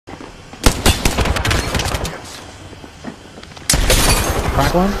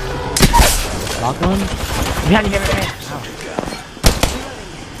Crack one. Lock one. Behind you, behind you.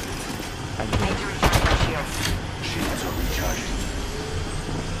 Shields are recharging.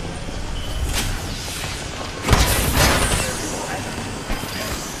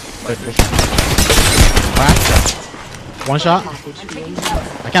 Crack. One shot.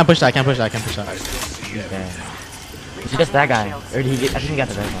 I can't push that. I can't push that. I can't push that. Okay. It's just that guy. Or did he get, I think he got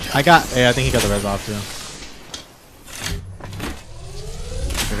the red one. Yeah, I think he got the res off too.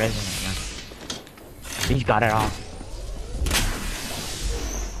 The red one, yeah. He's got it off.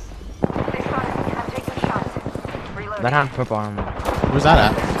 That hound's purple armor. Where's that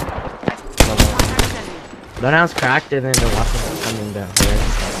at? That hound's cracked and then they're walking coming down.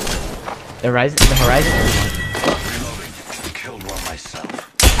 The horizon is one. Reloading. Killed one myself.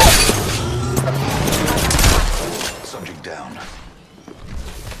 Subject down.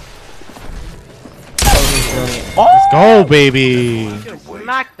 Oh! Let's go, baby.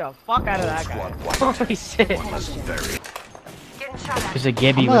 Smack the fuck out of that guy. Holy shit. There's a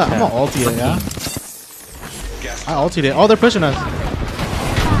Gibby I'm with gonna that. ulti it, yeah? I ultied it. Oh, they're pushing us.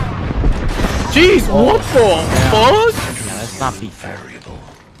 Jeez, what the fuck? No, that's not beat fair.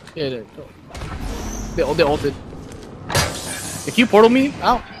 Yeah, they ulted. If you portal me,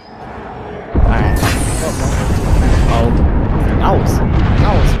 out. Alright. Oh. That was.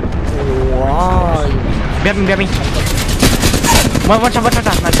 Why? Grab me. Watch out.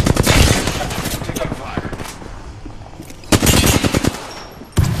 Nice.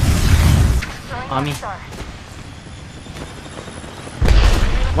 On me.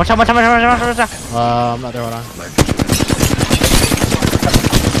 Watch out. I'm not there. Hold on.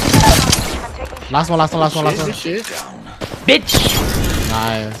 Last one. Shit. Bitch!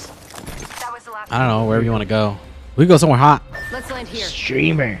 Nice. I don't know, wherever you want to go. We can go somewhere hot. Let's land here.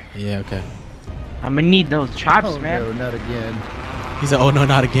 Streamer. Yeah, okay. I'm gonna need those chops, Oh man. no, not again. He said, oh no,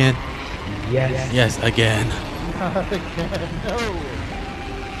 not again. Yes. Yes, again. Not again. No.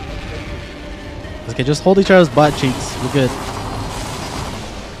 Okay, just hold each other's butt cheeks. We're good.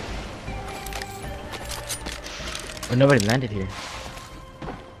 Well, nobody landed here.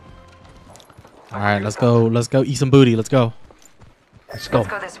 Alright, let's go eat some booty. Let's go. Let's go. Let's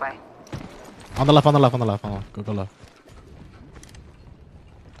go this way. On the left. Go left.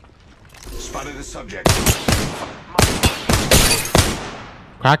 Spotted a subject.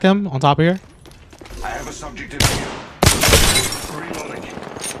 Crack him on top of here. I have a subject in view. Reloading.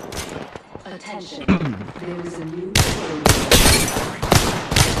 Attention. There is a new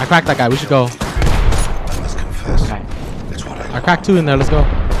I cracked that guy. We should go. I must confess. Okay. It's what I cracked two in there. Let's go.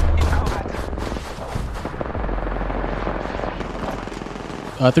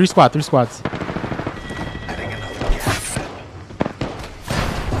 Three squads. Adding another gas.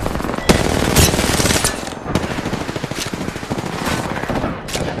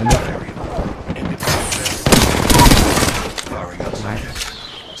 Firing up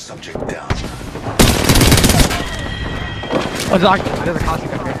subject down. Oh, there's a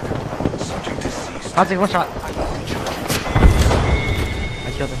Caustic up here. Subject deceased. Caustic, one shot.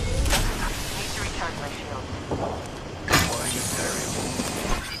 I killed him.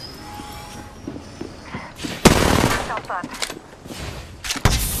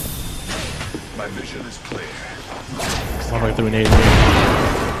 My vision is clear. One way through an 8.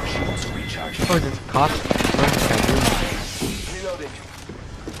 Shields are recharging. Oh, there's Caustic. Reloading.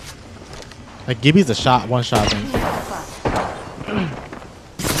 Like Gibby's a shot, one shot thing.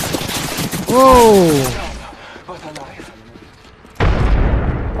 Whoa! Both alive.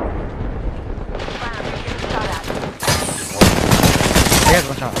 There's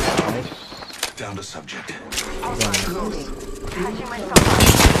one shot. Down to subject.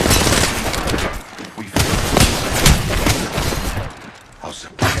 We I'll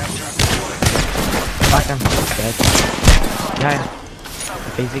supply Fuck him. Dead. Yeah.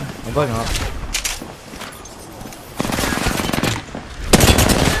 Facing. I'm going up.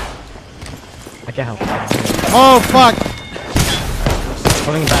 I can't help. Oh fuck!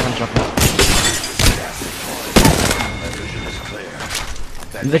 Pulling back and dropping.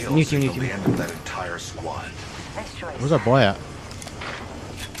 This new team. The end of that entire squad. Where's our boy at?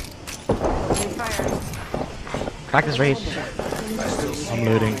 Crack his rage. I'm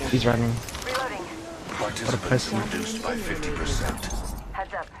looting. He's running. Participants reduced by 50%.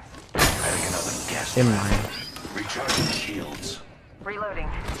 Heads up. Adding another gas. In line. Recharging shields. Reloading.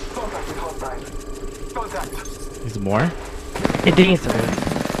 He's more? It didn't so good.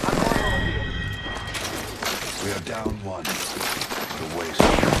 We are down one. The waste.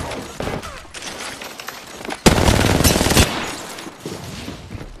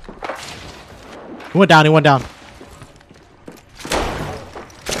 He went down.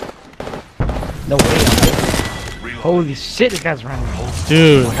 No way. Holy shit, this guy's running.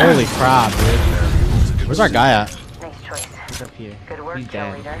 Dude, holy crap, dude. Where's our guy at? Nice choice. He's up here. Good work, He's kill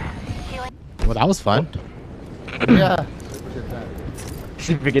dead. leader. Healing. Well, that was fun. Yeah.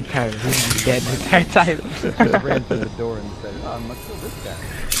 Super good time. He's dead the entire time. I ran through the door and said, let's kill this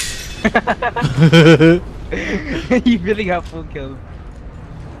guy. You really got full kills.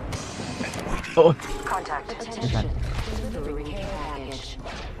 Oh, Contact. Attention. Delivering care package.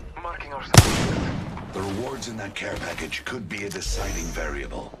 Marking ourselves. The rewards in that care package could be a deciding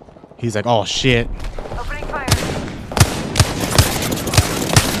variable. He's like, oh shit. Opening fire.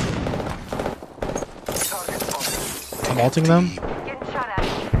 I'm ulting them. Getting shot at.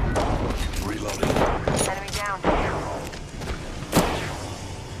 Reloading. Enemy down.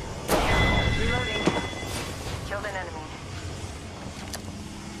 Reloading. Killed an enemy.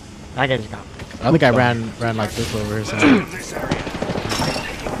 that guy just got. I think I ran like this over here. So. This area.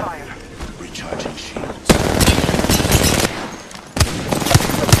 Taking fire. Recharging shields.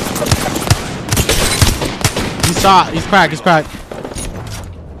 He's shot. He's cracked. He's cracked.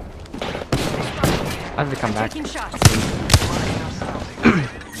 I have to come back. Taking shots.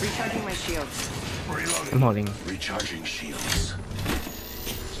 Recharging my shields. Reloading. I'm holding. Recharging shields.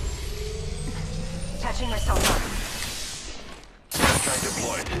 Patching myself Try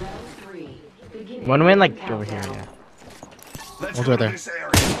deployed. One win like over here, yeah. Let's One's go right to there. this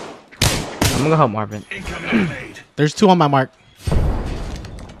area. I'm gonna go help Marvin. Incoming grenade. There's 2 on my mark.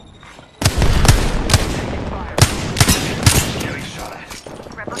 Getting shot at.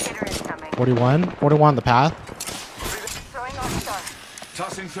 Replicator incoming. 41. 41 on the path. Throwing Arc Star.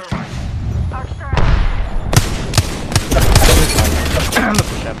 Tossing thermite. Arc Star. I'm gonna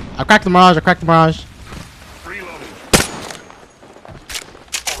push up. I cracked the Mirage. I cracked the Mirage. Reloading.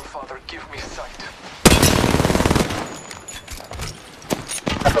 Oh, Father, give me sight.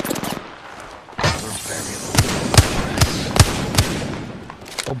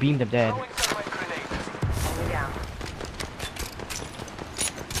 Oh, beamed him dead. Throwing thermite grenade. Enemy down.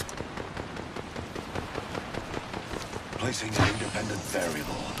 Placing an independent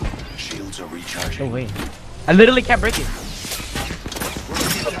variable. Shields are recharging. No way. I literally can't break it.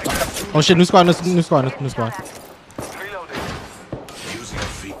 Oh shit! New squad. New squad. New squad. Reloading. Using our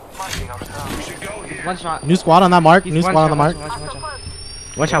feet. Marking ourselves. We should go here. One shot. New squad on that mark. He's New one squad on the shot, mark.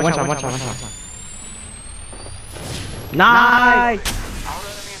 One shot. One shot. Nice! Our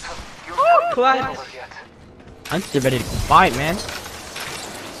enemies have your Clutch! over yet. I'm still ready to fight, man.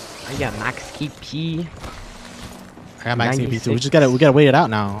 I got max KP. I got max CP too. 96. We gotta wait it out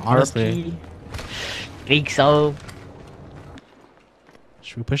now. Honestly, RP. Think so.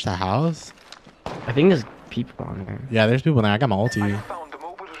 should we push the house? I think there's people on there. Yeah, there's people there. I got my I ulti. have found a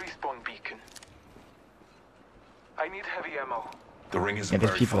mobile respawn beacon. I need heavy ammo. The ring isn't Yeah,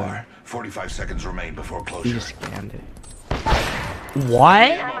 there's very people far. there. 45 seconds remain before You closure. just scanned it. What?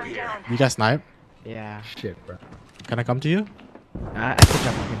 Ammo here. You guys snipe? Yeah. Shit, bro. Can I come to you? I could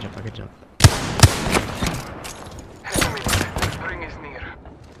jump. I could jump. Enemy. Ring is near.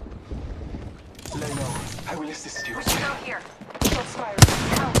 Lay low. I will assist you. We should go here. Let's fire.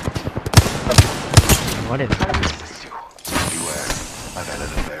 Help. What is I it? will assist you. Beware. I've added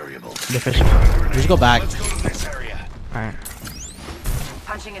a variable. The fish. We should go back. Let's go to this area. Alright.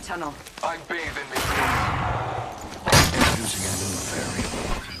 Punching a tunnel. I bathe in me. Using a new variable.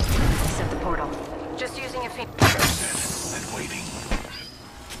 Set the portal. Just using a feet. Set and waiting.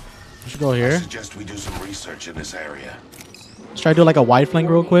 We should go I here. suggest we do some research in this area. Let's try to do like a wide flank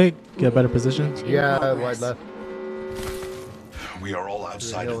real quick. Get a better position. Yeah, wide left. We are all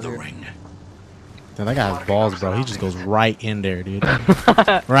outside of the ring. Damn, that guy has balls, bro. He just goes right in there, dude.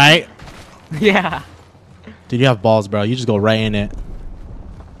 Right? Yeah. Dude, you have balls, bro. You just go right in it.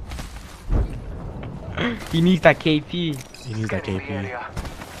 He needs that KP. He needs that Scanning the KP. area.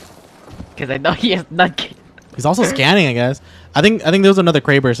 Cause I know he has not. He's also scanning, I guess. I think there was another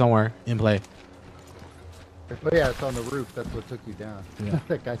Kraber somewhere in play. But yeah, it's on the roof. That's what took you down. Yeah.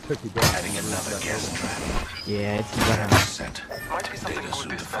 That guy took you down. Adding another gas trap. Yeah, it's Set. Might be something Data good soon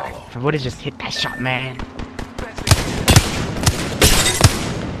to this time. follow. What is just hit that shot, man?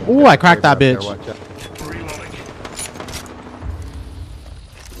 Ooh, I cracked that There, bitch. watch out. Reloading.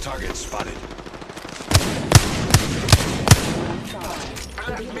 Target spotted.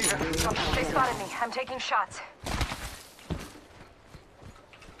 They spotted me. I'm taking shots.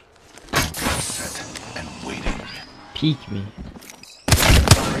 Set and waiting. Peek me.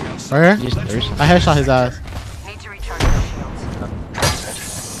 Right You here? just thirsty. I headshot his ass. Need to recharge my shields.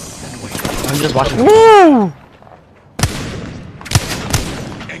 Set and waiting. I'm just watching. Woo!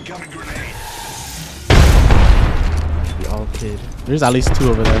 Incoming grenade. We all did. There's at least 2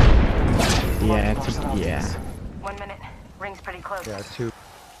 over there. Yeah, it's yeah. 1 minute. Ring's pretty close. Yeah, 2.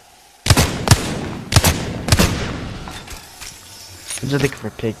 I'm just looking for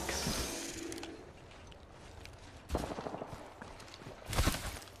pigs.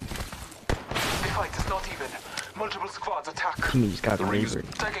 The fight is not even. Multiple squads attack. Team just got The ring is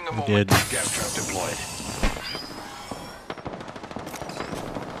ravered. taking a We moment. did. Gas trap deployed.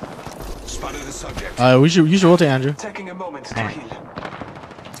 Spotted the subject. You should rotate, Andrew. Taking a moment to heal.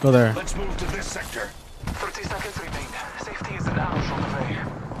 Let's go there. Let's move to this sector. 30 seconds remain. Safety is an hour short away.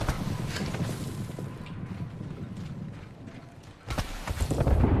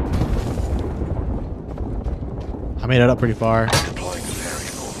 I made it up pretty far. Deploying the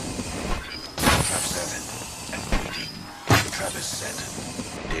variable. Trap set and waiting. Trap is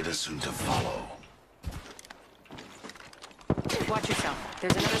set. Data soon to follow. Watch yourself.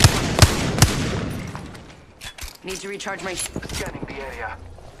 There's another one. Need to recharge my... Scanning the area.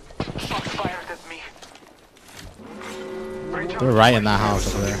 Shots fired at me. They're right in that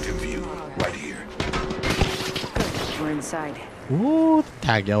house over there. Subject in view. Right here. We're inside. Ooh,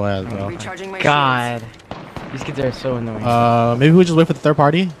 tag your ass, bro. Recharging my God, these kids are so annoying. Maybe we just wait for the third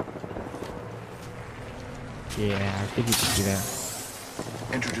party. Yeah, I think we should do that.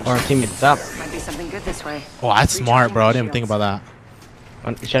 Introduce Or our teammates up. shields. Might be something good this way. Oh, that's smart, bro. I didn't even think about that.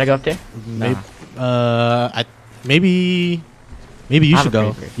 Should I go up there? Maybe, Nah. maybe you I have should a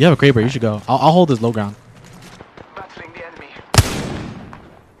go. Kraber. You have a Kraber. You should go. I'll hold this low ground. Battling the enemy.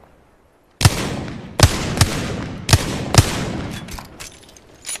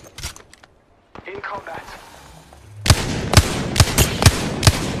 In combat.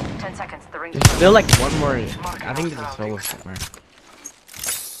 10 seconds. The ring's There's close. still like one more. I think there's a solo somewhere.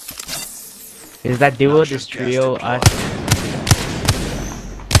 Is that duo, this trio, us?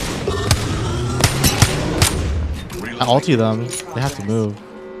 I ulti them. They have to move.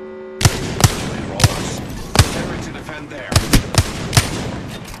 Never to defend there.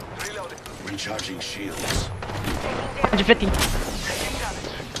 Reloading. Recharging shields. 150.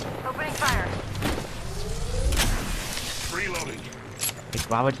 Opening fire. Reloading. Like,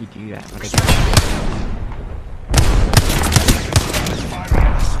 why would he do that? Like, Firing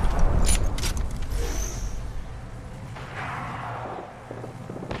us.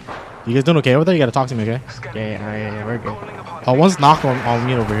 You guys doing okay over there? You gotta talk to me, okay? yeah, we're good. Calling upon Oh, one's knocked on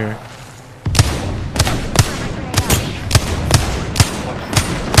me over here.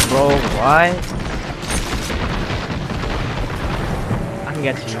 Bro, what? I can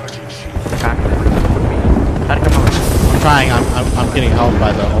get you. Recharging shields. Okay. Try to come over. I'm trying. I'm getting helped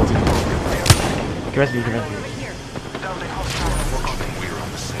by the ulti. Give us me, give us me. down a hostile. We're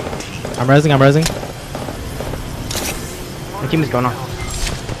on the same team. I'm rezzing. I'm rezzing. My team is going on.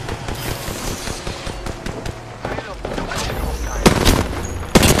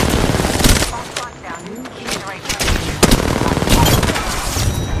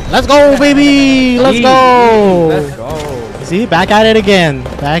 Let's go, baby. Let's go. Let's go. You see, back at it again.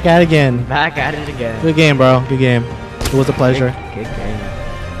 Back at it again. Back at it again. Good game, bro. Good game. It was a pleasure. Good game.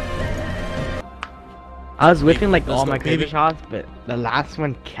 I was whipping like Let's all go, my baby. crazy shots, but the last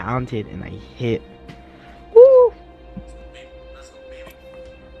one counted and I hit.